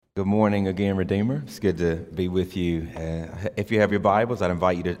Good morning again, Redeemer. It's good to be with you. If you have your Bibles, I'd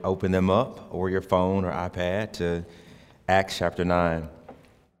invite you to open them up or your phone or iPad to Acts chapter 9.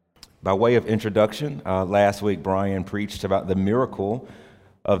 By way of introduction, last week Brian preached about the miracle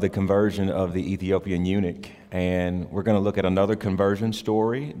of the conversion of the Ethiopian eunuch. And we're going to look at another conversion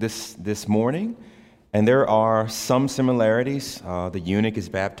story this morning. And there are some similarities. The eunuch is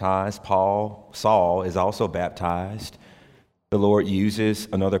baptized. Saul is also baptized. The Lord uses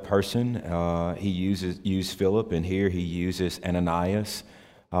another person. He used Philip, and here he uses Ananias.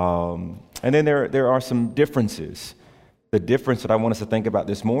 And then there are some differences. The difference that I want us to think about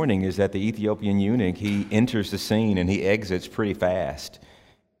this morning is that the Ethiopian eunuch, he enters the scene and he exits pretty fast,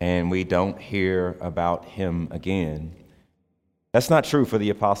 and we don't hear about him again. That's not true for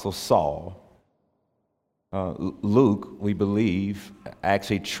the apostle Saul. Luke, we believe,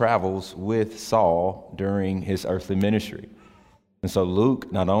 actually travels with Saul during his earthly ministry. And so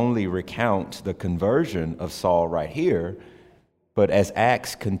Luke not only recounts the conversion of Saul right here, but as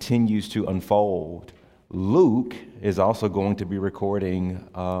Acts continues to unfold, Luke is also going to be recording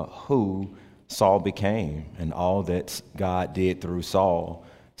who Saul became and all that God did through Saul.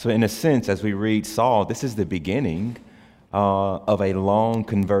 So in a sense, as we read Saul, this is the beginning of a long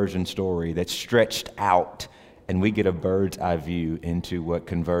conversion story that's stretched out, and we get a bird's eye view into what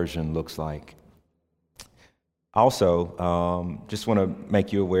conversion looks like. Also, just want to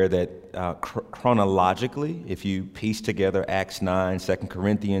make you aware that chronologically, if you piece together Acts 9, 2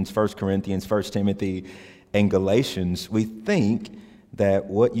 Corinthians, 1 Corinthians, 1 Timothy, and Galatians, we think that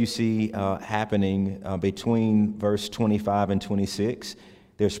what you see happening between verse 25 and 26,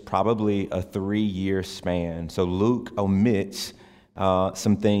 there's probably a 3-year span. So Luke omits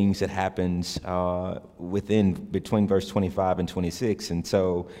some things that happens between verse 25 and 26. And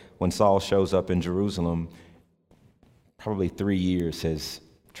so when Saul shows up in Jerusalem, probably 3 years has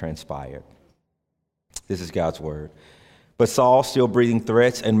transpired. This is God's word. But Saul, still breathing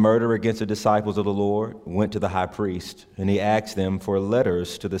threats and murder against the disciples of the Lord, went to the high priest, and he asked them for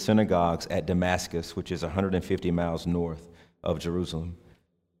letters to the synagogues at Damascus, which is 150 miles north of Jerusalem,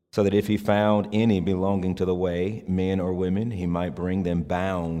 so that if he found any belonging to the way, men or women, he might bring them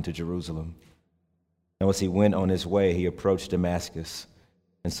bound to Jerusalem. Now as he went on his way, he approached Damascus,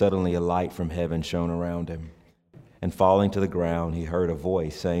 and suddenly a light from heaven shone around him. And falling to the ground, he heard a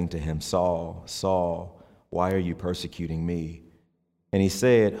voice saying to him, "Saul, Saul, why are you persecuting me?" And he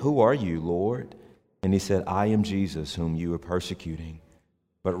said, "Who are you, Lord?" And he said, "I am Jesus, whom you are persecuting.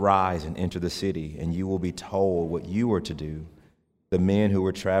 But rise and enter the city, and you will be told what you are to do." The men who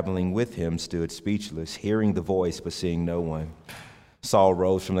were traveling with him stood speechless, hearing the voice but seeing no one. Saul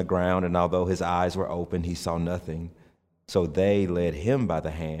rose from the ground, and although his eyes were open, he saw nothing. So they led him by the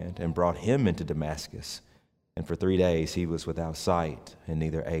hand and brought him into Damascus. And for 3 days he was without sight, and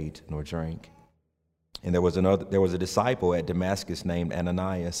neither ate nor drank. And there was a disciple at Damascus named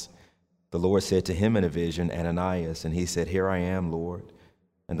Ananias. The Lord said to him in a vision, "Ananias," and he said, "Here I am, Lord."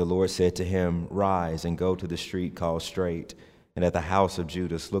 And the Lord said to him, "Rise and go to the street called Straight, and at the house of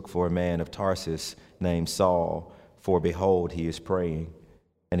Judas look for a man of Tarsus named Saul, for behold, he is praying.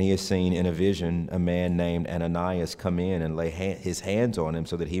 And he has seen in a vision a man named Ananias come in and lay his hands on him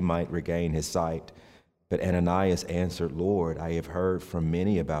so that he might regain his sight. But Ananias answered, "Lord, I have heard from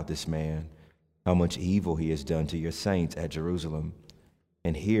many about this man, how much evil he has done to your saints at Jerusalem.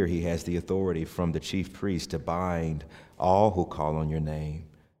 And here he has the authority from the chief priest to bind all who call on your name."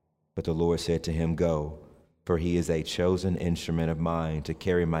 But the Lord said to him, "Go, for he is a chosen instrument of mine to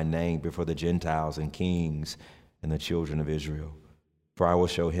carry my name before the Gentiles and kings and the children of Israel. For I will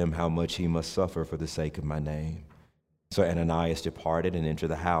show him how much he must suffer for the sake of my name." So Ananias departed and entered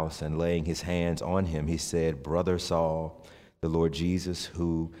the house, and laying his hands on him, he said, "Brother Saul, the Lord Jesus,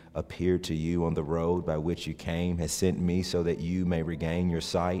 who appeared to you on the road by which you came, has sent me so that you may regain your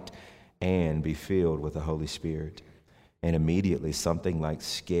sight and be filled with the Holy Spirit." And immediately something like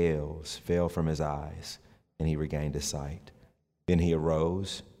scales fell from his eyes, and he regained his sight. Then he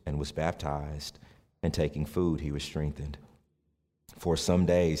arose and was baptized, and taking food he was strengthened. For some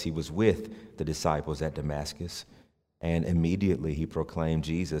days he was with the disciples at Damascus, and immediately he proclaimed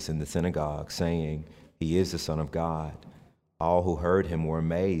Jesus in the synagogue, saying, "He is the Son of God." All who heard him were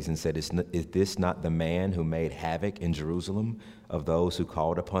amazed and said, "Is this not the man who made havoc in Jerusalem of those who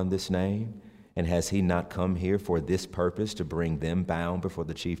called upon this name? And has he not come here for this purpose, to bring them bound before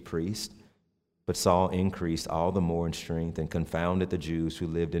the chief priest?" But Saul increased all the more in strength and confounded the Jews who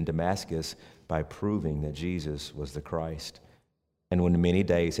lived in Damascus by proving that Jesus was the Christ. And when many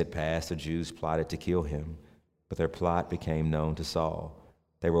days had passed, the Jews plotted to kill him. But their plot became known to Saul.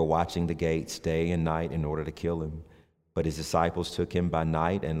 They were watching the gates day and night in order to kill him. But his disciples took him by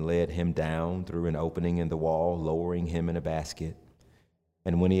night and led him down through an opening in the wall, lowering him in a basket.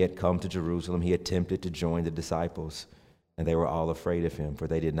 And when he had come to Jerusalem, he attempted to join the disciples, and they were all afraid of him, for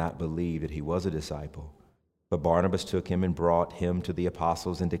they did not believe that he was a disciple. But Barnabas took him and brought him to the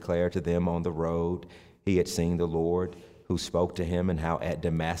apostles and declared to them on the road he had seen the Lord, who spoke to him, and how at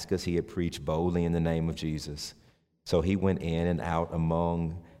Damascus he had preached boldly in the name of Jesus. So he went in and out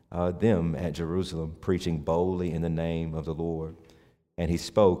among them at Jerusalem, preaching boldly in the name of the Lord. And he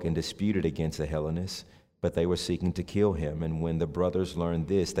spoke and disputed against the Hellenists, but they were seeking to kill him. And when the brothers learned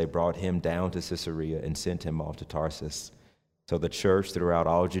this, they brought him down to Caesarea and sent him off to Tarsus. So the church throughout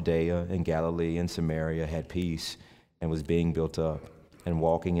all Judea and Galilee and Samaria had peace and was being built up, and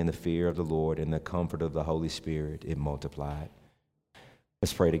walking in the fear of the Lord and the comfort of the Holy Spirit, it multiplied.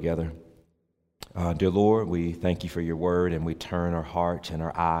 Let's pray together. Dear Lord, we thank you for your word, and we turn our hearts and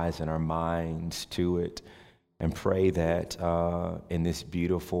our eyes and our minds to it, and pray that in this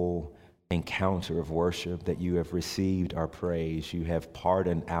beautiful encounter of worship that you have received our praise, you have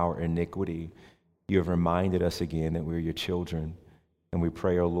pardoned our iniquity, you have reminded us again that we're your children. And we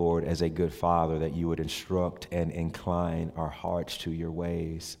pray, O Lord, as a good father, that you would instruct and incline our hearts to your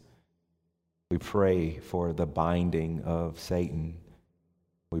ways. We pray for the binding of Satan.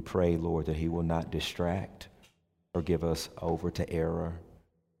 We pray, Lord, that he will not distract or give us over to error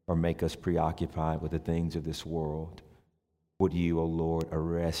or make us preoccupied with the things of this world. Would you, O Lord,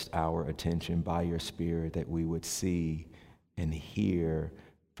 arrest our attention by your Spirit, that we would see and hear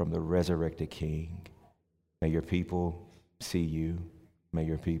from the resurrected King. May your people see you. May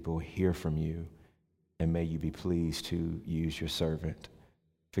your people hear from you. And may you be pleased to use your servant.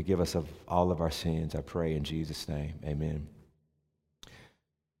 Forgive us of all of our sins, I pray in Jesus' name. Amen.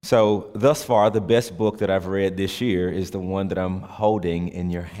 So thus far, the best book that I've read this year is the one that I'm holding in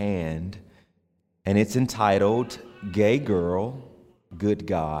your hand. And it's entitled Gay Girl, Good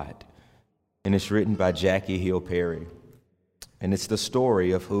God. And it's written by Jackie Hill Perry. And it's the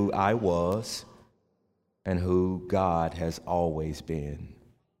story of who I was and who God has always been.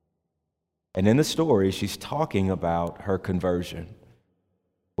 And in the story, she's talking about her conversion,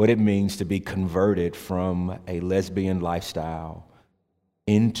 what it means to be converted from a lesbian lifestyle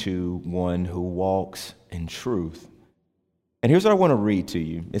into one who walks in truth. And here's what I want to read to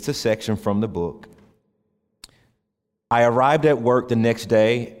you. It's a section from the book. I arrived at work the next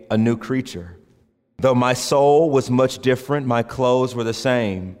day, a new creature. Though my soul was much different, my clothes were the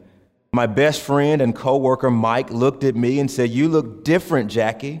same. My best friend and coworker Mike looked at me and said, "You look different,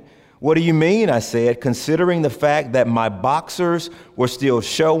 Jackie." "What do you mean?" I said, considering the fact that my boxers were still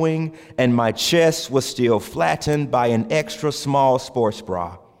showing and my chest was still flattened by an extra small sports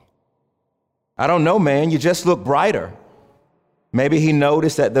bra. "I don't know, man. You just look brighter." Maybe he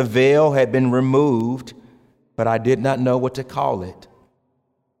noticed that the veil had been removed, but I did not know what to call it.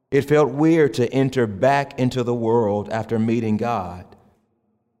 It felt weird to enter back into the world after meeting God.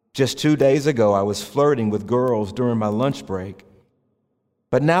 Just 2 days ago, I was flirting with girls during my lunch break.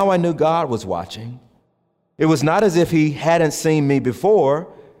 But now I knew God was watching. It was not as if he hadn't seen me before.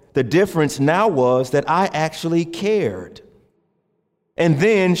 The difference now was that I actually cared. And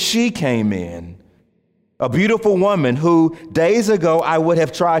then she came in, a beautiful woman who days ago I would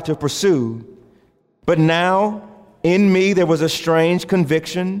have tried to pursue. But now, in me, there was a strange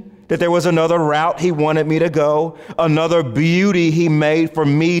conviction that there was another route he wanted me to go, another beauty he made for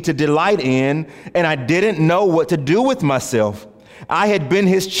me to delight in, and I didn't know what to do with myself. I had been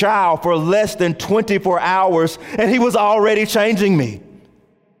his child for less than 24 hours, and he was already changing me.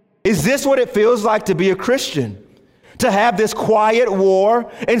 Is this what it feels like to be a Christian? To have this quiet war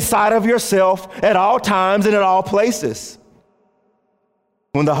inside of yourself at all times and at all places?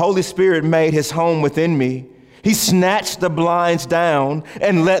 When the Holy Spirit made his home within me, he snatched the blinds down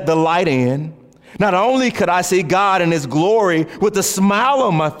and let the light in. Not only could I see God in his glory with a smile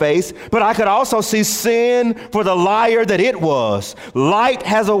on my face, but I could also see sin for the liar that it was. Light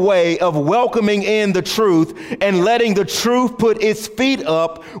has a way of welcoming in the truth and letting the truth put its feet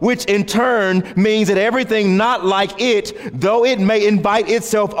up, which in turn means that everything not like it, though it may invite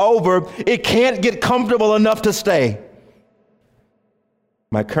itself over, it can't get comfortable enough to stay.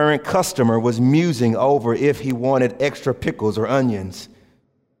 My current customer was musing over if he wanted extra pickles or onions.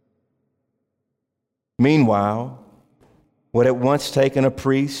 Meanwhile, what had once taken a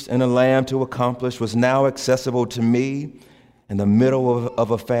priest and a lamb to accomplish was now accessible to me in the middle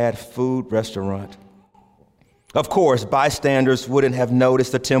of a fast food restaurant. Of course, bystanders wouldn't have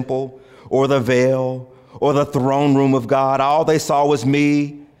noticed the temple or the veil or the throne room of God. All they saw was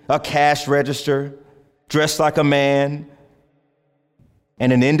me, a cash register, dressed like a man,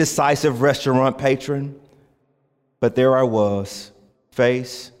 and an indecisive restaurant patron. But there I was,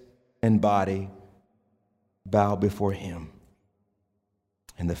 face and body bowed before him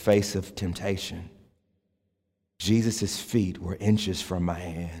in the face of temptation. Jesus' feet were inches from my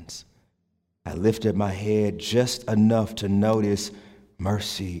hands. I lifted my head just enough to notice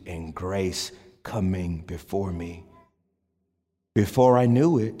mercy and grace coming before me. Before I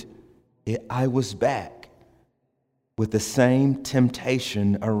knew it, I was back with the same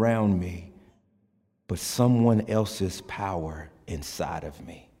temptation around me, but someone else's power inside of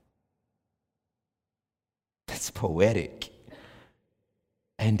me. That's poetic,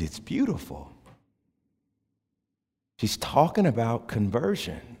 and it's beautiful. She's talking about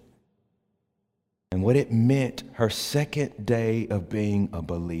conversion and what it meant her second day of being a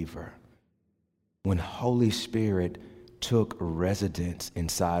believer, when Holy Spirit took residence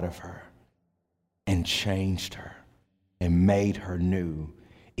inside of her and changed her and made her new,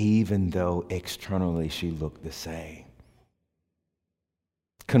 even though externally she looked the same.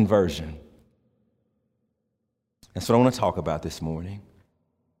 Conversion. That's what I want to talk about this morning.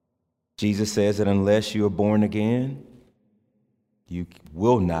 Jesus says that unless you are born again, you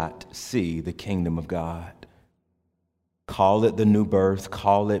will not see the kingdom of God. Call it the new birth,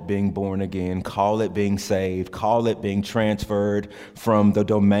 call it being born again, call it being saved, call it being transferred from the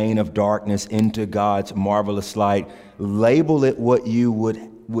domain of darkness into God's marvelous light. Label it what you would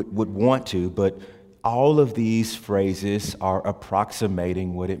want to, but all of these phrases are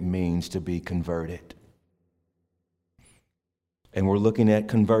approximating what it means to be converted. And we're looking at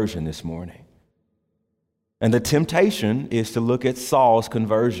conversion this morning. And the temptation is to look at Saul's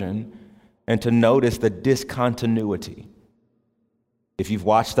conversion and to notice the discontinuity. If you've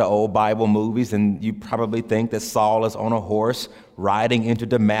watched the old Bible movies, then you probably think that Saul is on a horse riding into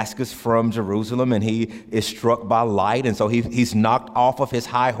Damascus from Jerusalem, and he is struck by light, and so he's knocked off of his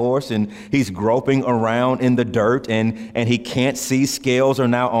high horse, and he's groping around in the dirt, and he can't see. Scales are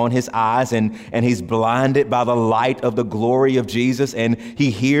now on his eyes, and he's blinded by the light of the glory of Jesus, and he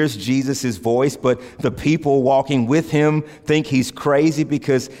hears Jesus' voice, but the people walking with him think he's crazy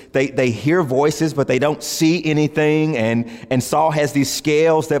because they hear voices, but they don't see anything, and Saul has these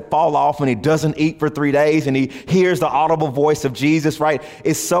scales that fall off, and he doesn't eat for 3 days, and he hears the audible voice of Jesus, right?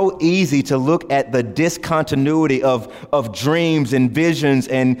 It's so easy to look at the discontinuity of dreams and visions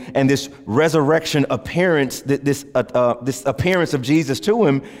and this resurrection appearance, this appearance of Jesus to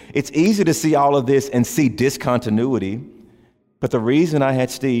him. It's easy to see all of this and see discontinuity. But the reason I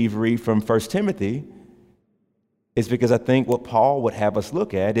had Steve read from 1 Timothy is because I think what Paul would have us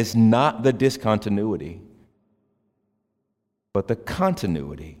look at is not the discontinuity, but the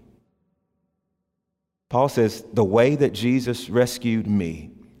continuity. Paul says, the way that Jesus rescued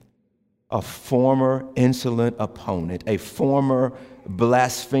me, a former insolent opponent, a former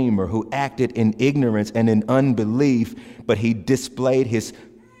blasphemer who acted in ignorance and in unbelief, but he displayed his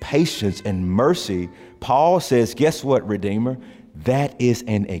patience and mercy. Paul says, guess what, Redeemer? That is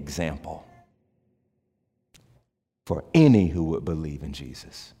an example for any who would believe in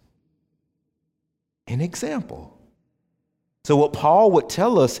Jesus. An example. So what Paul would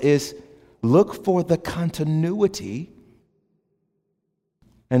tell us is, look for the continuity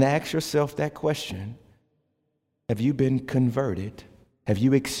and ask yourself that question. Have you been converted? Have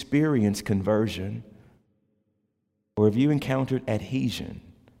you experienced conversion? Or have you encountered adhesion?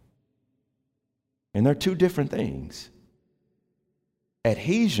 And they're two different things.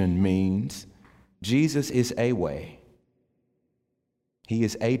 Adhesion means Jesus is a way. He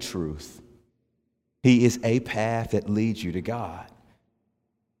is a truth. He is a path that leads you to God.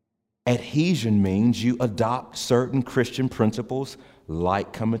 Adhesion means you adopt certain Christian principles,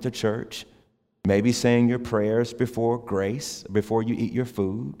 like coming to church, maybe saying your prayers before grace, before you eat your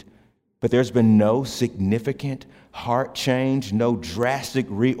food, but there's been no significant heart change, no drastic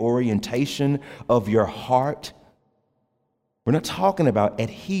reorientation of your heart. We're not talking about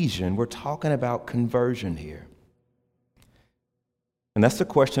adhesion, we're talking about conversion here. And that's the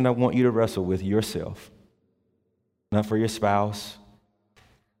question I want you to wrestle with yourself, not for your spouse,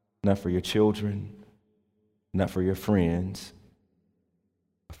 not for your children, not for your friends,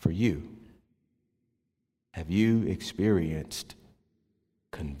 but for you. Have you experienced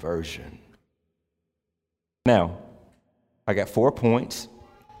conversion? Now, I got 4 points.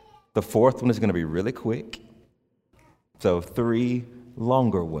 The fourth one is going to be really quick. So 3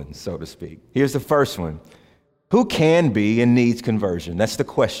 longer ones, so to speak. Here's the first one. Who can be and needs conversion? That's the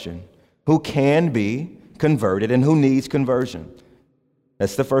question. Who can be converted and who needs conversion?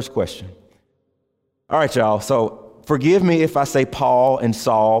 That's the first question. All right, y'all. So forgive me if I say Paul and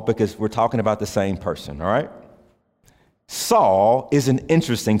Saul because we're talking about the same person, all right? Saul is an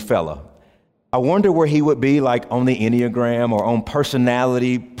interesting fella. I wonder where he would be like on the Enneagram or on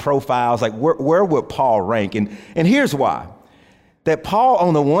personality profiles. Like where would Paul rank? And here's why. That Paul,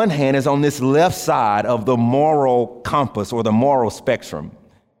 on the one hand, is on this left side of the moral compass or the moral spectrum.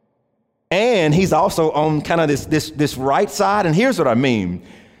 And he's also on kind of this right side. And here's what I mean.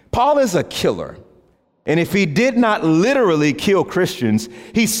 Paul is a killer. And if he did not literally kill Christians,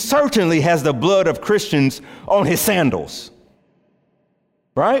 he certainly has the blood of Christians on his sandals.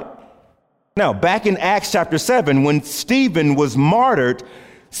 Right? Now, back in Acts chapter 7, when Stephen was martyred,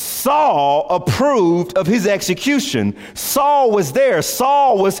 Saul approved of his execution. Saul was there.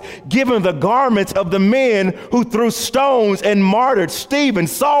 Saul was given the garments of the men who threw stones and martyred Stephen.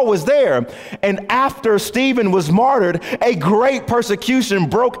 Saul was there. And after Stephen was martyred, a great persecution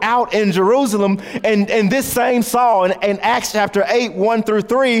broke out in Jerusalem. And this same Saul, in Acts chapter 8, 1 through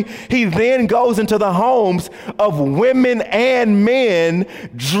 3, he then goes into the homes of women and men,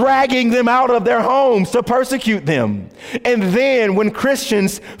 dragging them out of their homes to persecute them. And then when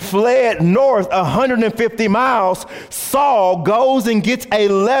Christians fled north 150 miles, Saul goes and gets a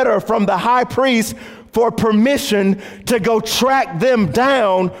letter from the high priest for permission to go track them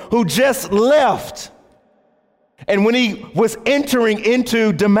down who just left. And when he was entering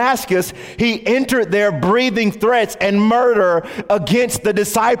into Damascus, he entered there breathing threats and murder against the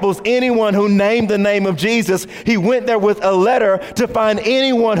disciples, anyone who named the name of Jesus. He went there with a letter to find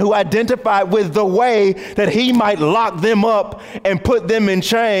anyone who identified with the way, that he might lock them up and put them in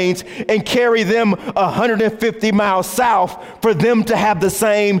chains and carry them 150 miles south for them to have the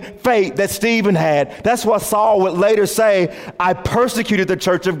same fate that Stephen had. That's why Saul would later say, I persecuted the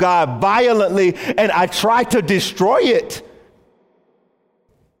church of God violently and I tried to destroy it.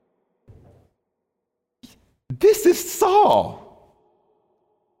 This is Saul.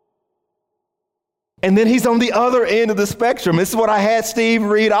 And then he's on the other end of the spectrum. This is what I had Steve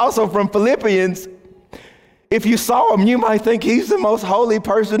read also from Philippians. If you saw him, you might think he's the most holy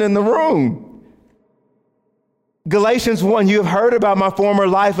person in the room. Galatians 1, you have heard about my former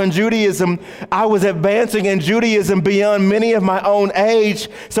life in Judaism. I was advancing in Judaism beyond many of my own age,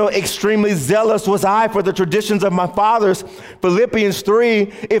 so extremely zealous was I for the traditions of my fathers. Philippians 3,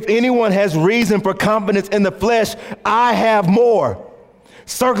 if anyone has reason for confidence in the flesh, I have more.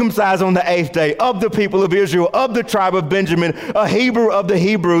 Circumcised on the 8th day, of the people of Israel, of the tribe of Benjamin, a Hebrew of the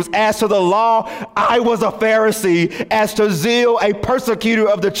Hebrews. As to the law, I was a Pharisee. As to zeal, a persecutor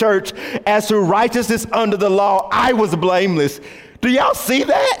of the church. As to righteousness under the law, I was blameless. Do y'all see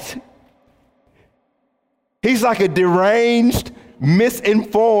that? He's like a deranged,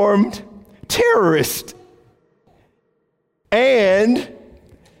 misinformed terrorist and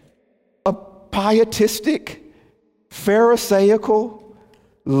a pietistic, pharisaical,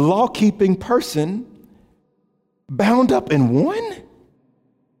 law-keeping person bound up in one?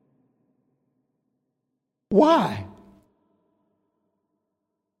 Why?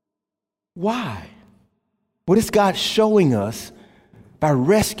 Why? What is God showing us by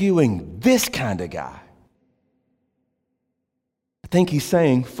rescuing this kind of guy? I think he's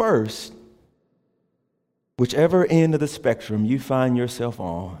saying, first, whichever end of the spectrum you find yourself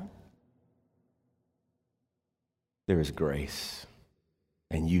on, there is grace.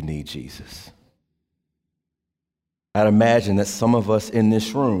 And you need Jesus. I'd imagine that some of us in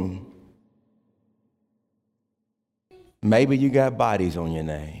this room, maybe you got bodies on your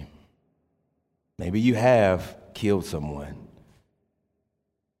name. Maybe you have killed someone.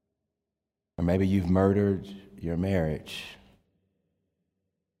 Or maybe you've murdered your marriage.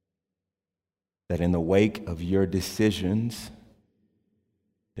 That in the wake of your decisions,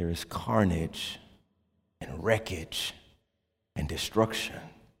 there is carnage and wreckage and destruction.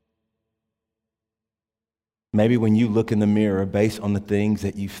 Maybe when you look in the mirror based on the things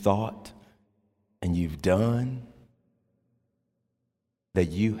that you've thought and you've done,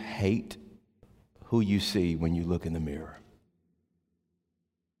 that you hate who you see when you look in the mirror.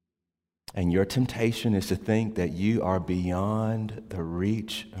 And your temptation is to think that you are beyond the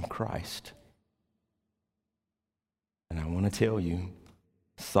reach of Christ. And I want to tell you,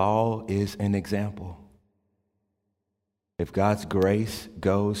 Saul is an example. If God's grace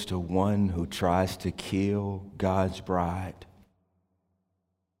goes to one who tries to kill God's bride,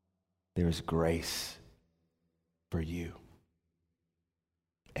 there's grace for you.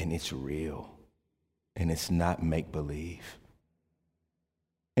 And it's real. And it's not make-believe.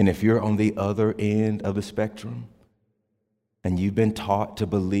 And if you're on the other end of the spectrum, and you've been taught to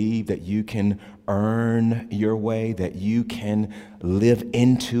believe that you can earn your way, that you can live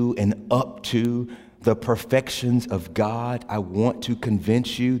into and up to the perfections of God, I want to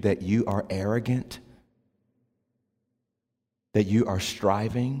convince you that you are arrogant, that you are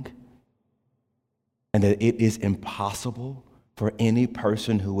striving, and that it is impossible for any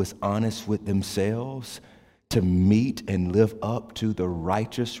person who is honest with themselves to meet and live up to the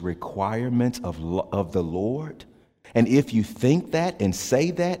righteous requirements of the Lord. And if you think that and say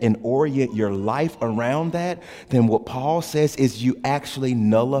that and orient your life around that, then what Paul says is you actually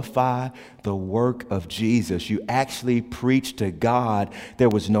nullify the work of Jesus. You actually preach to God there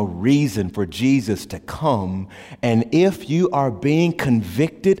was no reason for Jesus to come. And if you are being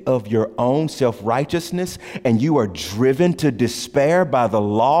convicted of your own self-righteousness and you are driven to despair by the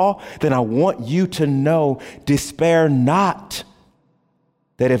law, then I want you to know, despair not.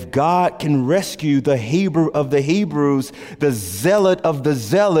 That if God can rescue the Hebrew of the Hebrews, the zealot of the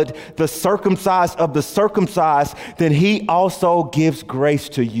zealot, the circumcised of the circumcised, then he also gives grace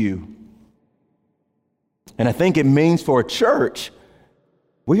to you. And I think it means for a church,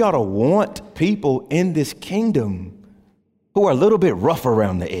 we ought to want people in this kingdom who are a little bit rough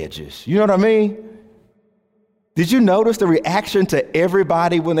around the edges. You know what I mean? Did you notice the reaction to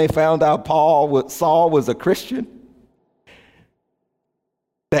everybody when they found out Saul was a Christian?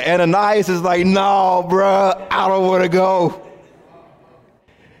 The Ananias is like, no, bruh, I don't want to go.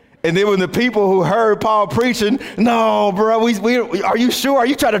 And then when the people who heard Paul preaching, no, bruh, are you sure? Are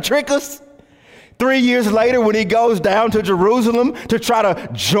you trying to trick us? 3 years later, when he goes down to Jerusalem to try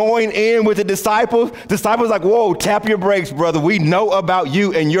to join in with the disciples like, whoa, tap your brakes, brother. We know about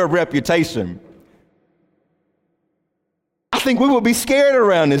you and your reputation. I think we will be scared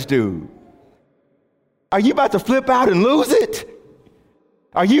around this dude. Are you about to flip out and lose it?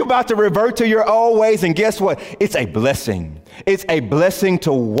 Are you about to revert to your old ways? And guess what? It's a blessing. It's a blessing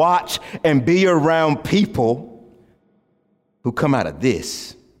to watch and be around people who come out of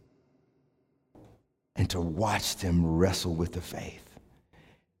this and to watch them wrestle with the faith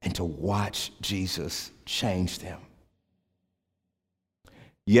and to watch Jesus change them.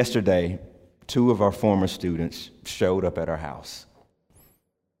 Yesterday, 2 of our former students showed up at our house.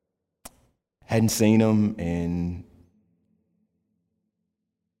 Hadn't seen them in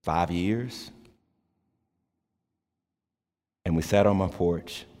 5 years. And we sat on my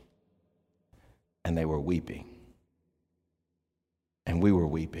porch and they were weeping. And we were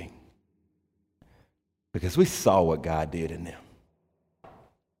weeping because we saw what God did in them.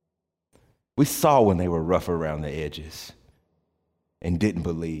 We saw when they were rough around the edges and didn't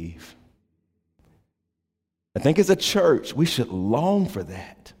believe. I think as a church, we should long for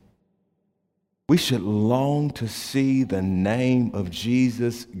that. We should long to see the name of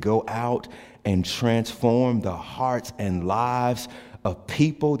Jesus go out and transform the hearts and lives of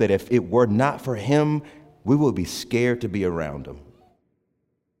people that if it were not for him, we would be scared to be around them.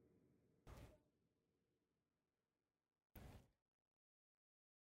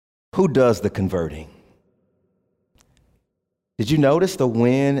 Who does the converting? Did you notice the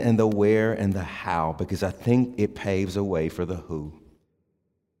when and the where and the how? Because I think it paves a way for the who.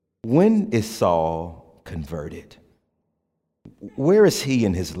 When is Saul converted? Where is he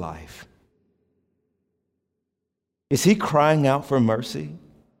in his life? Is he crying out for mercy?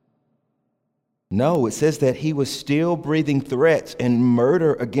 No, it says that he was still breathing threats and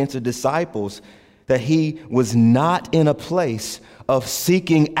murder against the disciples, that he was not in a place of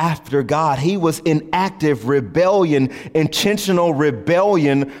seeking after God. He was in active rebellion, intentional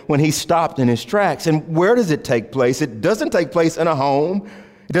rebellion when he stopped in his tracks. And where does it take place? It doesn't take place in a home.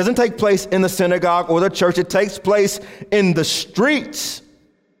 It doesn't take place in the synagogue or the church. It takes place in the streets,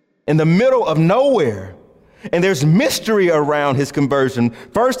 in the middle of nowhere. And there's mystery around his conversion.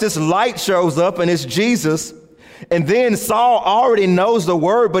 First, this light shows up and it's Jesus. And then Saul already knows the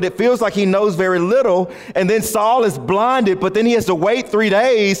word, but it feels like he knows very little. And then Saul is blinded, but then he has to wait 3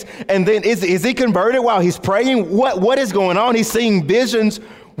 days. And then is he converted while he's praying? What is going on? He's seeing visions.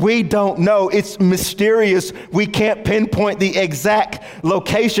 We don't know. It's mysterious. We can't pinpoint the exact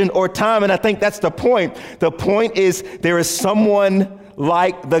location or time. And I think that's the point. The point is there is someone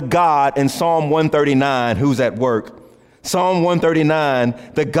like the God in Psalm 139 who's at work. Psalm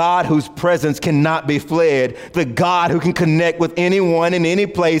 139, the God whose presence cannot be fled, the God who can connect with anyone in any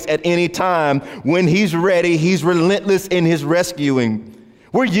place at any time. When he's ready, he's relentless in his rescuing.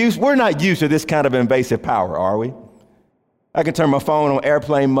 We're not used to this kind of invasive power, are we? I can turn my phone on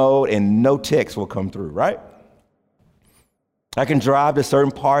airplane mode and no text will come through, right? I can drive to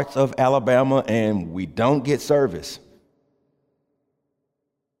certain parts of Alabama and we don't get service.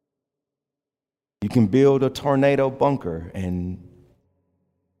 You can build a tornado bunker and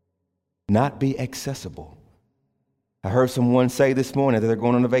not be accessible. I heard someone say this morning that they're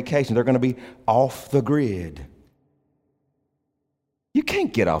going on a vacation. They're going to be off the grid. You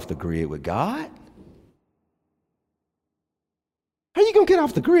can't get off the grid with God. How are you going to get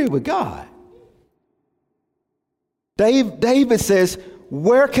off the grid with God? David says,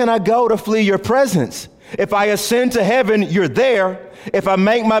 where can I go to flee your presence? If I ascend to heaven, you're there. If I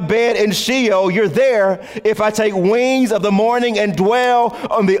make my bed in Sheol, you're there. If I take wings of the morning and dwell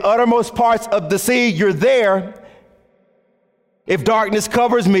on the uttermost parts of the sea, you're there. If darkness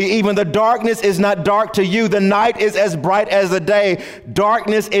covers me, even the darkness is not dark to you. The night is as bright as the day.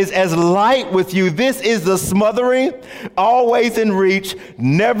 Darkness is as light with you. This is the smothering, always in reach,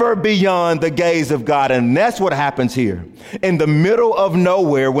 never beyond the gaze of God. And that's what happens here. In the middle of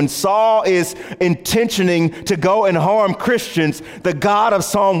nowhere, when Saul is intentioning to go and harm Christians, the God of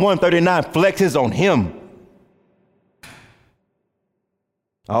Psalm 139 flexes on him.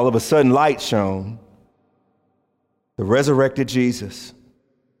 All of a sudden, light shone. The resurrected Jesus,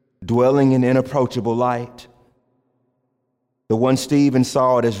 dwelling in inapproachable light. The one Stephen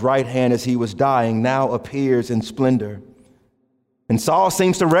saw at his right hand as he was dying now appears in splendor. And Saul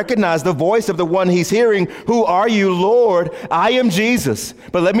seems to recognize the voice of the one he's hearing. Who are you, Lord? I am Jesus.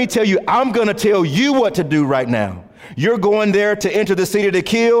 But let me tell you, I'm going to tell you what to do right now. You're going there to enter the city to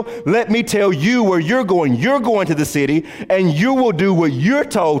kill. Let me tell you where you're going. You're going to the city, and you will do what you're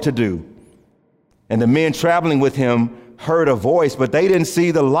told to do. And the men traveling with him heard a voice, but they didn't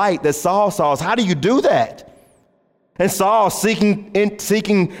see the light that Saul saw. How do you do that? And Saul, seeking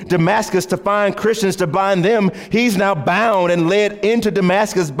Damascus to find Christians to bind them, he's now bound and led into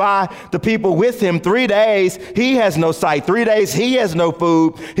Damascus by the people with him. 3 days, he has no sight. 3 days, he has no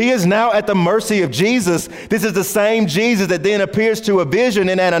food. He is now at the mercy of Jesus. This is the same Jesus that then appears to a vision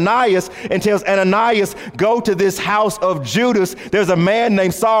in Ananias and tells Ananias, go to this house of Judas. There's a man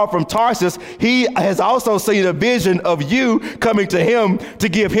named Saul from Tarsus. He has also seen a vision of you coming to him to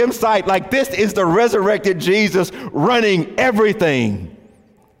give him sight. Like, this is the resurrected Jesus running everything.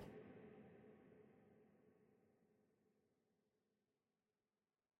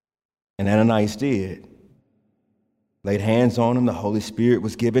 And Ananias did. Laid hands on him. The Holy Spirit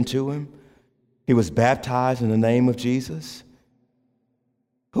was given to him. He was baptized in the name of Jesus.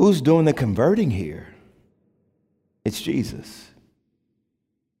 Who's doing the converting here? It's Jesus.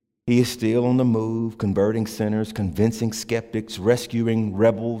 He is still on the move, converting sinners, convincing skeptics, rescuing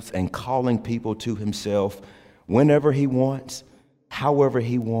rebels, and calling people to himself whenever he wants, however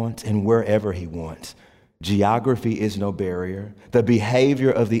he wants, and wherever he wants. Geography is no barrier. The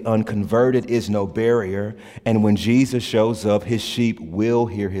behavior of the unconverted is no barrier. And when Jesus shows up, his sheep will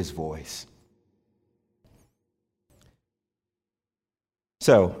hear his voice.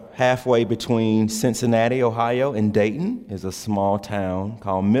 So, halfway between Cincinnati, Ohio, and Dayton is a small town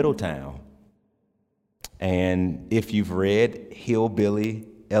called Middletown. And if you've read Hillbilly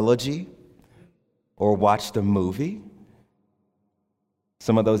Elegy, or watch the movie,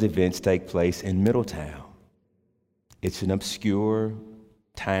 some of those events take place in Middletown. It's an obscure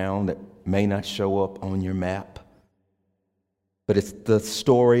town that may not show up on your map, but it's the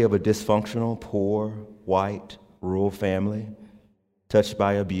story of a dysfunctional, poor, white, rural family touched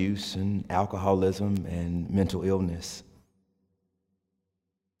by abuse and alcoholism and mental illness.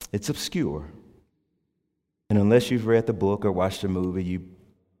 It's obscure. And unless you've read the book or watched the movie, it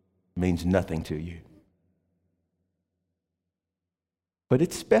means nothing to you. But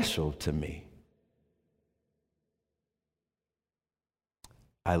it's special to me.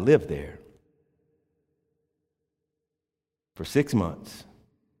 I lived there for 6 months,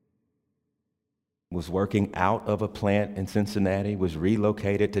 was working out of a plant in Cincinnati, was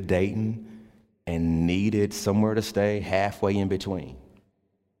relocated to Dayton, and needed somewhere to stay halfway in between.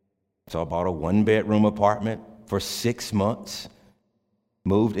 So I bought a 1-bedroom apartment for 6 months,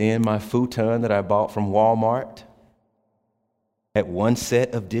 moved in my futon that I bought from Walmart, had one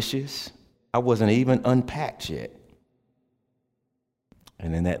set of dishes. I wasn't even unpacked yet.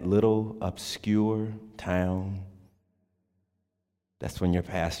 And in that little obscure town, that's when your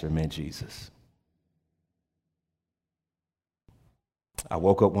pastor met Jesus. I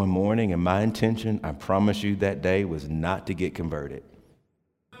woke up one morning and my intention, I promise you that day, was not to get converted.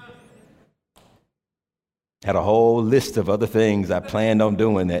 Had a whole list of other things I planned on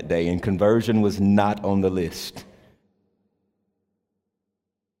doing that day, and conversion was not on the list.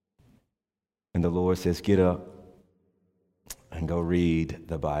 And the Lord says, get up and go read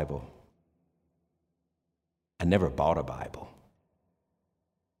the Bible. I never bought a Bible.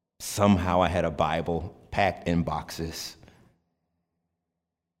 Somehow I had a Bible packed in boxes.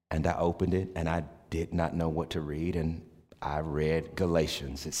 And I opened it, and I did not know what to read, and I read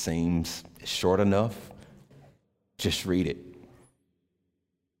Galatians. It seems short enough. Just read it.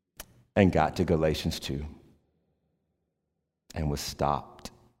 And got to Galatians 2 and was stopped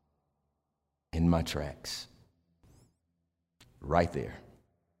in my tracks right there.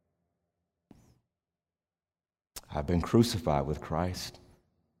 I've been crucified with Christ.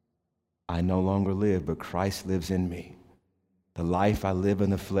 I no longer live, but Christ lives in me. The life I live in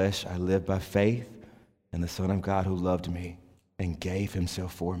the flesh, I live by faith in the Son of God who loved me and gave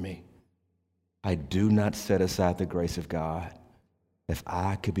himself for me. I do not set aside the grace of God if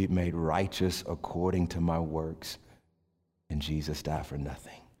I could be made righteous according to my works, and Jesus died for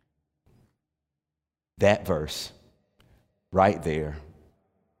nothing. That verse right there,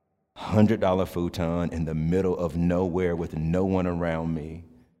 $100 futon in the middle of nowhere with no one around me.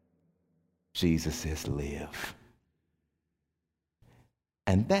 Jesus says, live.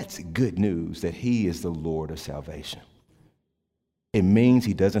 And that's good news that he is the Lord of salvation. It means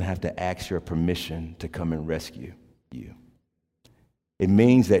he doesn't have to ask your permission to come and rescue you. It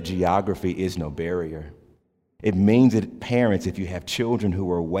means that geography is no barrier. It means that parents, if you have children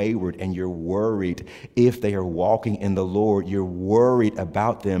who are wayward and you're worried if they are walking in the Lord, you're worried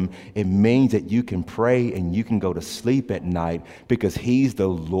about them, it means that you can pray and you can go to sleep at night because he's the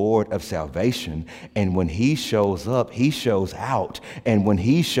Lord of salvation. And when he shows up, he shows out. And when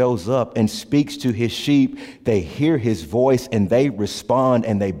he shows up and speaks to his sheep, they hear his voice and they respond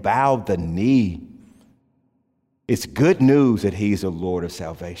and they bow the knee. It's good news that he's the Lord of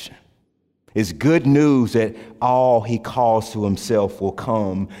salvation. It's good news that all he calls to himself will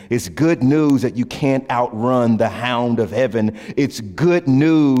come. It's good news that you can't outrun the hound of heaven. It's good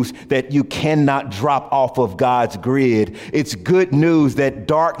news that you cannot drop off of God's grid. It's good news that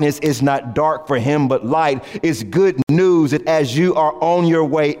darkness is not dark for him, but light. It's good news that as you are on your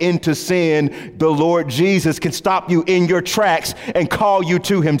way into sin, the Lord Jesus can stop you in your tracks and call you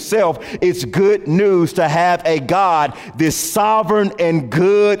to himself. It's good news to have a God, this sovereign and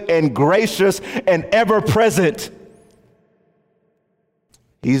good and gracious and ever present.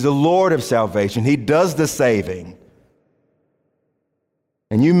 He's the Lord of salvation. He does the saving.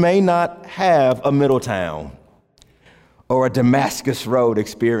 And you may not have a Middletown or a Damascus Road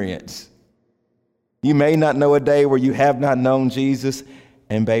experience. You may not know a day where you have not known Jesus,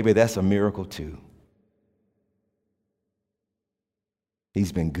 and baby, that's a miracle too.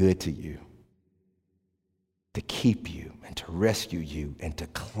 He's been good to you, to keep you and to rescue you and to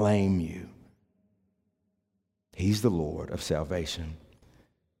claim you. He's the Lord of salvation.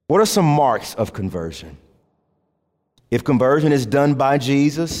 What are some marks of conversion? If conversion is done by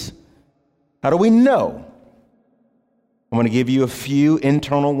Jesus, how do we know? I'm going to give you a few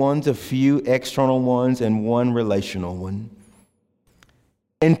internal ones, a few external ones, and one relational one.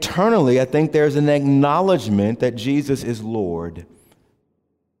 Internally, I think there's an acknowledgement that Jesus is Lord.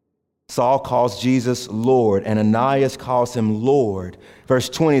 Saul calls Jesus Lord. Ananias calls him Lord. Verse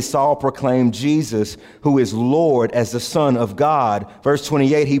 20, Saul proclaimed Jesus, who is Lord, as the Son of God. Verse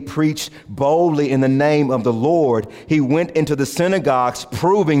 28, he preached boldly in the name of the Lord. He went into the synagogues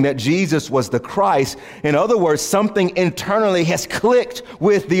proving that Jesus was the Christ. In other words, something internally has clicked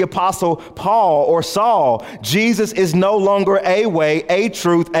with the apostle Paul or Saul. Jesus is no longer a way, a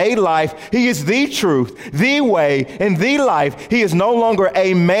truth, a life. He is the truth, the way, and the life. He is no longer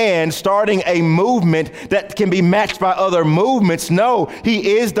a man starting a movement that can be matched by other movements. No,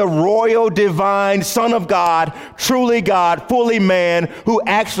 he is the royal, divine Son of God, truly God, fully man, who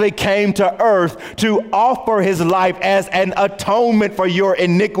actually came to earth to offer his life as an atonement for your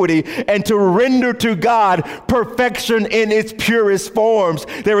iniquity and to render to God perfection in its purest forms.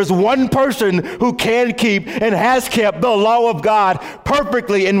 There is one person who can keep and has kept the law of God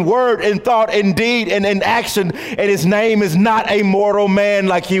perfectly in word, in thought, in deed, and in action, and his name is not a mortal man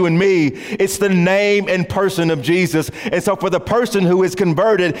like you and me. It's the name and person of Jesus. And so for the person who is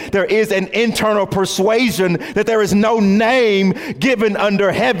converted, there is an internal persuasion that there is no name given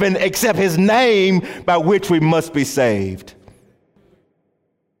under heaven except his name by which we must be saved.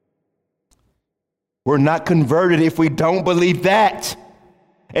 We're not converted if we don't believe that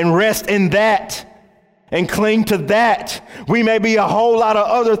and rest in that and cling to that. We may be a whole lot of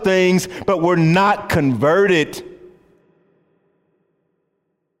other things, but we're not converted.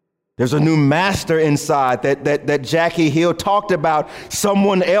 There's a new master inside that Jackie Hill talked about.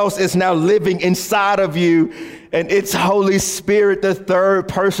 Someone else is now living inside of you, and it's Holy Spirit, the third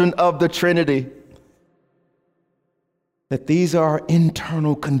person of the Trinity. That these are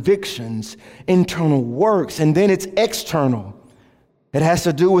internal convictions, internal works, and then it's external. It has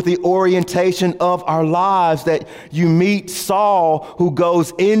to do with the orientation of our lives, that you meet Saul, who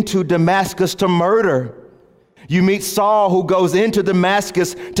goes into Damascus to murder. You meet Saul, who goes into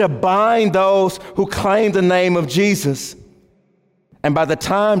Damascus to bind those who claim the name of Jesus. And by the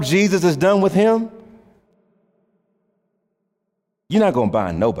time Jesus is done with him, you're not going to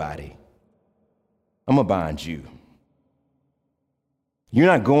bind nobody. I'm going to bind you. You're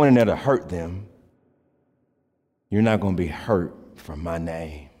not going in there to hurt them. you're not going to be hurt for my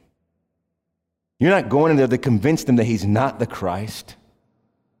name. You're not going in there to convince them that he's not the Christ.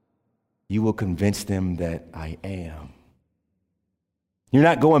 You will convince them that I am. You're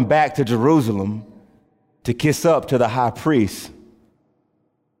not going back to Jerusalem to kiss up to the high priest.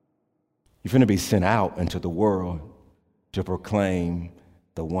 You're going to be sent out into the world to proclaim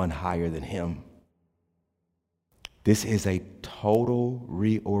the one higher than him. This is a total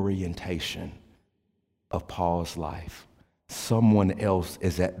reorientation of Paul's life. Someone else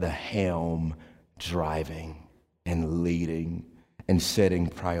is at the helm, driving and leading and setting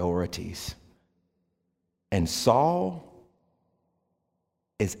priorities. And Saul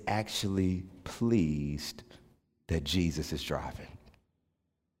is actually pleased that Jesus is driving.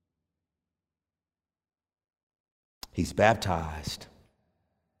 He's baptized,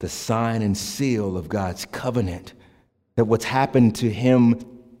 the sign and seal of God's covenant, that what's happened to him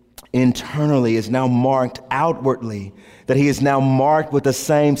internally is now marked outwardly, that he is now marked with the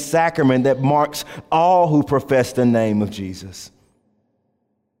same sacrament that marks all who profess the name of Jesus.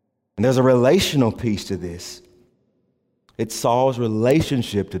 And there's a relational piece to this. It's Saul's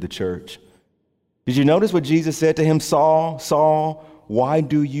relationship to the church. Did you notice what Jesus said to him? Saul, Saul, why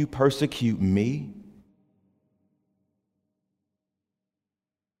do you persecute me?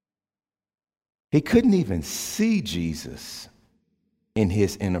 He couldn't even see Jesus in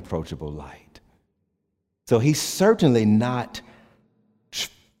his inapproachable light. So he's certainly not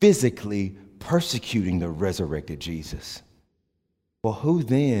physically persecuting the resurrected Jesus. Well, who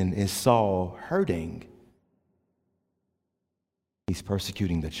then is Saul hurting? He's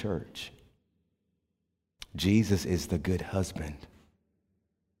persecuting the church. Jesus is the good husband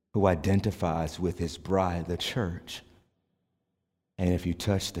who identifies with his bride, the church. And if you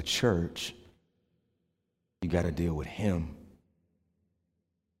touch the church, you got to deal with him.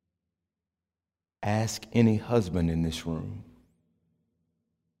 Ask any husband in this room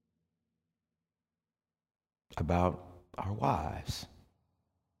about our wives.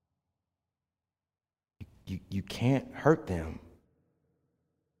 You can't hurt them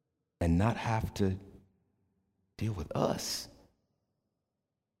and not have to deal with us.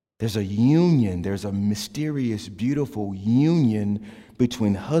 There's a union, there's a mysterious, beautiful union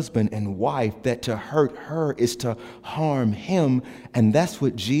between husband and wife that to hurt her is to harm him. And that's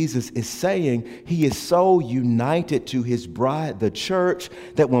what Jesus is saying. He is so united to his bride, the church,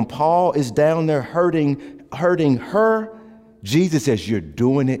 that when Paul is down there hurting her, Jesus says, you're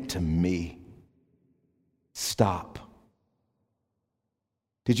doing it to me. Stop.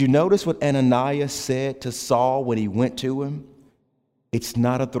 Did you notice what Ananias said to Saul when he went to him? It's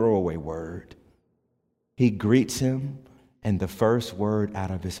not a throwaway word. He greets him, and the first word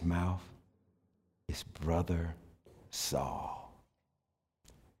out of his mouth is brother Saul.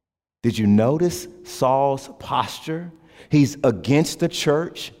 Did you notice Saul's posture? He's against the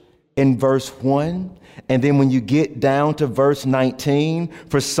church in verse 1. And then when you get down to verse 19,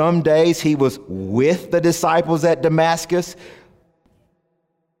 for some days he was with the disciples at Damascus.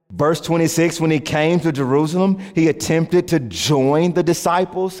 Verse 26, when he came to Jerusalem, he attempted to join the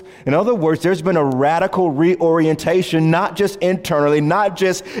disciples. In other words, there's been a radical reorientation, not just internally, not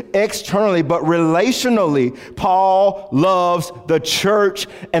just externally, but relationally. Paul loves the church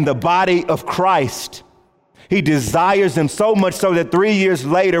and the body of Christ. He desires them so much so that 3 years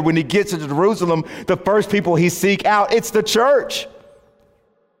later, when he gets to Jerusalem, the first people he seeks out, it's the church.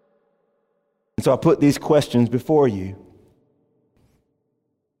 And so I put these questions before you.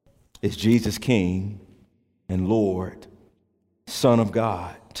 Is Jesus King and Lord, Son of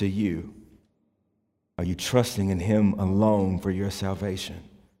God to you? Are you trusting in him alone for your salvation?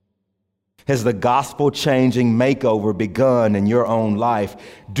 Has the gospel-changing makeover begun in your own life?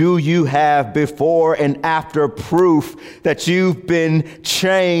 Do you have before and after proof that you've been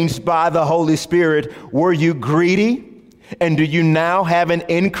changed by the Holy Spirit? Were you greedy? And do you now have an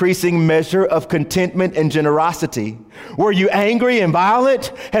increasing measure of contentment and generosity? Were you angry and violent?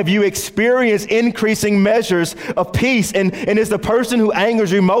 Have you experienced increasing measures of peace? And is the person who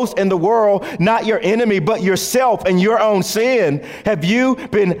angers you most in the world not your enemy, but yourself and your own sin? Have you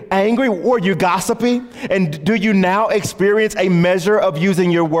been angry? Were you gossipy? And do you now experience a measure of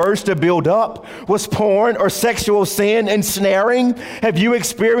using your words to build up? Was porn or sexual sin ensnaring? Have you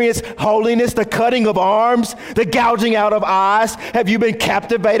experienced holiness, the cutting of arms, the gouging out of eyes? Have you been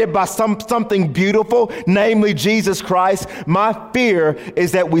captivated by something beautiful, namely Jesus Christ? My fear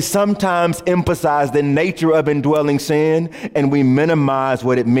is that we sometimes emphasize the nature of indwelling sin and we minimize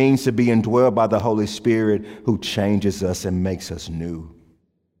what it means to be indwelled by the Holy Spirit who changes us and makes us new.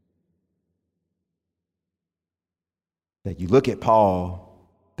 That you look at Paul,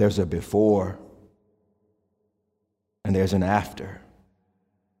 there's a before and there's an after.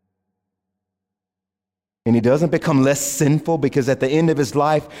 And he doesn't become less sinful because at the end of his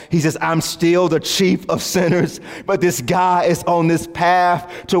life, he says, I'm still the chief of sinners, but this guy is on this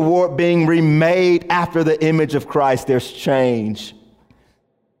path toward being remade after the image of Christ. There's change.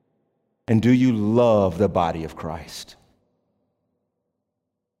 And do you love the body of Christ?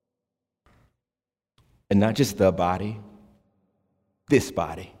 And not just the body, this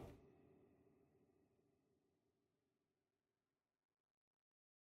body.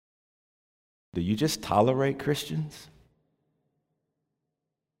 Do you just tolerate Christians?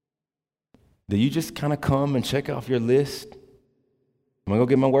 Do you just kind of come and check off your list? I'm going to go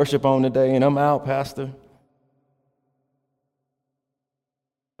get my worship on today and I'm out, Pastor.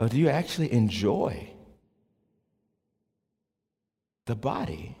 Or do you actually enjoy the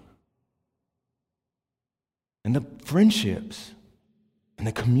body and the friendships and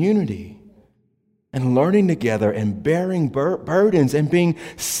the community and learning together and bearing burdens and being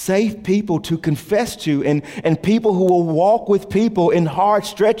safe people to confess to and people who will walk with people in hard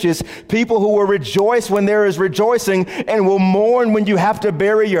stretches, people who will rejoice when there is rejoicing and will mourn when you have to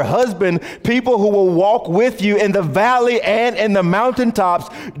bury your husband, people who will walk with you in the valley and in the mountaintops.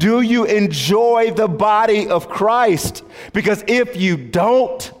 Do you enjoy the body of Christ? Because if you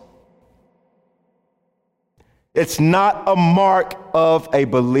don't, it's not a mark of a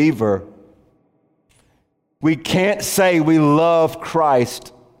believer. We can't say we love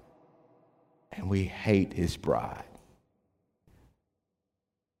Christ and we hate his bride.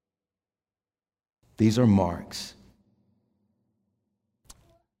 These are marks.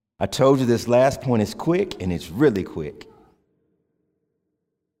 I told you this last point is quick, and it's really quick.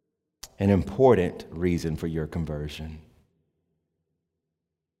 An important reason for your conversion.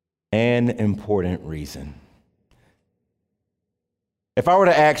 An important reason. If I were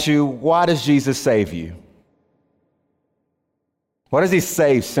to ask you, why does Jesus save you? Why does he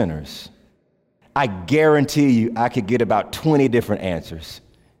save sinners? I guarantee you I could get about 20 different answers,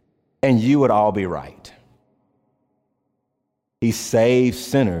 and you would all be right. He saves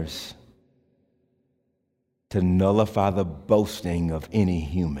sinners to nullify the boasting of any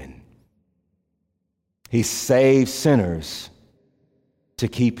human. He saves sinners to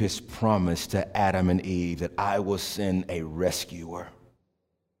keep his promise to Adam and Eve that I will send a rescuer.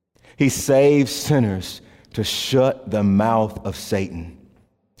 He saves sinners to shut the mouth of Satan.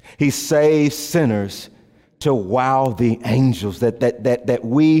 He saves sinners to wow the angels, that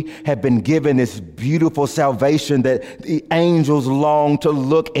we have been given this beautiful salvation that the angels long to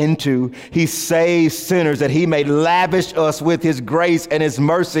look into. He saves sinners that he may lavish us with his grace and his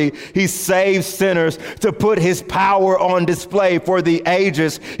mercy. He saves sinners to put his power on display for the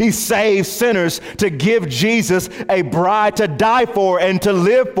ages. He saves sinners to give Jesus a bride to die for and to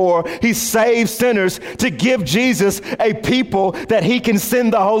live for. He saves sinners to give Jesus a people that he can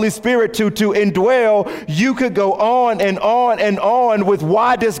send the Holy Spirit to indwell. You could go on and on and on with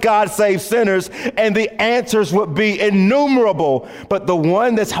why does God save sinners, and the answers would be innumerable. But the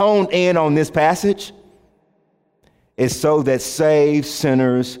one that's honed in on this passage is so that saved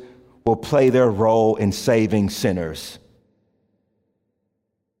sinners will play their role in saving sinners.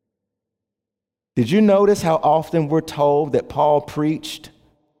 Did you notice how often we're told that Paul preached?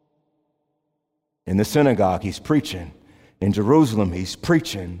 In the synagogue, he's preaching. In Jerusalem, he's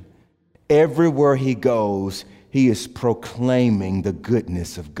preaching. Everywhere he goes, he is proclaiming the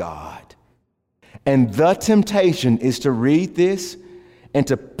goodness of God. And the temptation is to read this and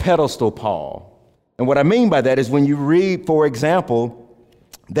to pedestal Paul. And what I mean by that is when you read, for example,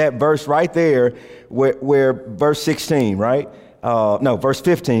 that verse right there, where verse 16, right? Verse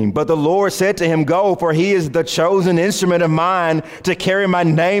 15. But the Lord said to him, go, for he is the chosen instrument of mine to carry my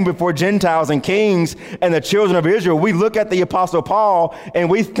name before Gentiles and kings and the children of Israel. We look at the Apostle Paul and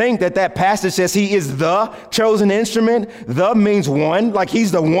we think that passage says he is the chosen instrument. The means one, like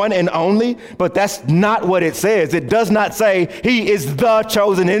he's the one and only, but that's not what it says. It does not say he is the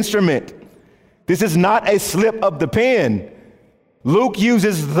chosen instrument. This is not a slip of the pen. Luke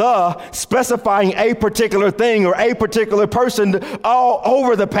uses the specifying a particular thing or a particular person all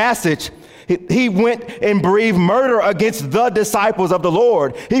over the passage. He went and breathed murder against the disciples of the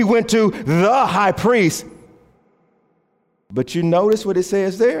Lord. He went to the high priest. But you notice what it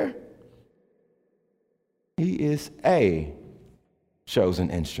says there? He is a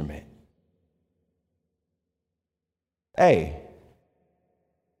chosen instrument.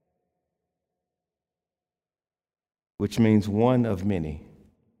 Which means one of many.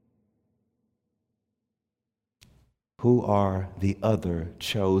 Who are the other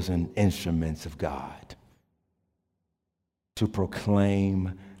chosen instruments of God to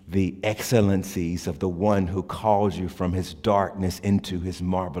proclaim the excellencies of the one who calls you from his darkness into his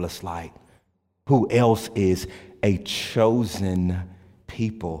marvelous light, who else is a chosen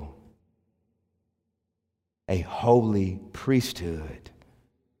people, a holy priesthood,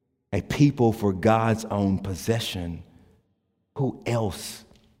 a people for God's own possession. Who else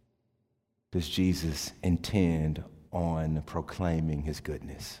does Jesus intend on proclaiming his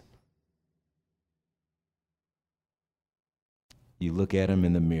goodness? You look at him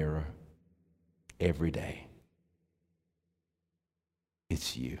in the mirror every day.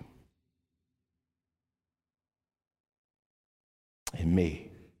 It's you and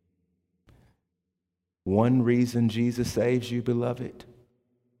me. One reason Jesus saves you, beloved,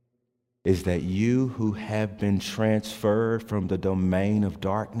 is that you who have been transferred from the domain of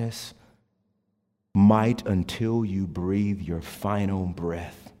darkness might, until you breathe your final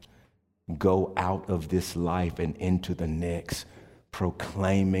breath, go out of this life and into the next,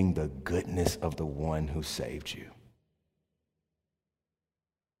 proclaiming the goodness of the one who saved you.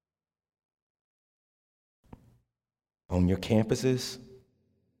 On your campuses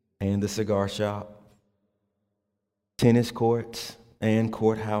and the cigar shop, tennis courts and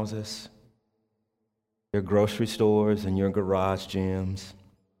courthouses, your grocery stores and your garage gyms,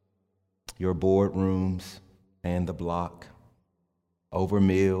 your boardrooms and the block, over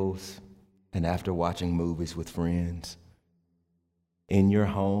meals and after watching movies with friends, in your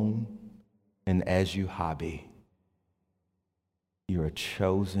home and as you hobby, you're a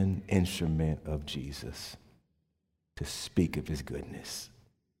chosen instrument of Jesus to speak of his goodness.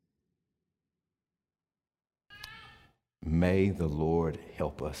 May the Lord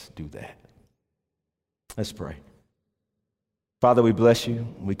help us do that. Let's pray. Father, we bless you.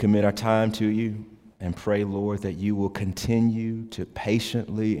 We commit our time to you and pray, Lord, that you will continue to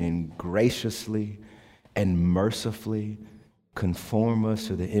patiently and graciously and mercifully conform us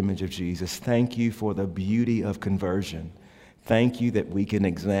to the image of Jesus. Thank you for the beauty of conversion. Thank you that we can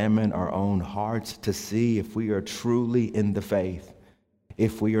examine our own hearts to see if we are truly in the faith.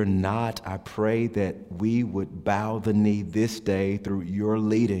 If we are not, I pray that we would bow the knee this day through your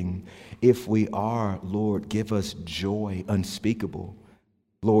leading. If we are, Lord, give us joy unspeakable.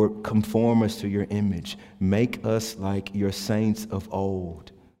 Lord, conform us to your image. Make us like your saints of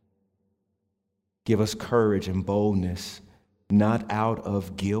old. Give us courage and boldness, not out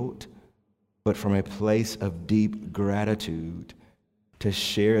of guilt, but from a place of deep gratitude to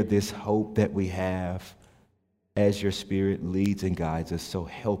share this hope that we have as your Spirit leads and guides us. So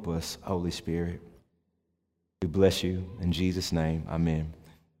help us, Holy Spirit. We bless you in Jesus' name. Amen.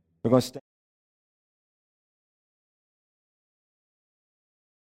 We're going to stay.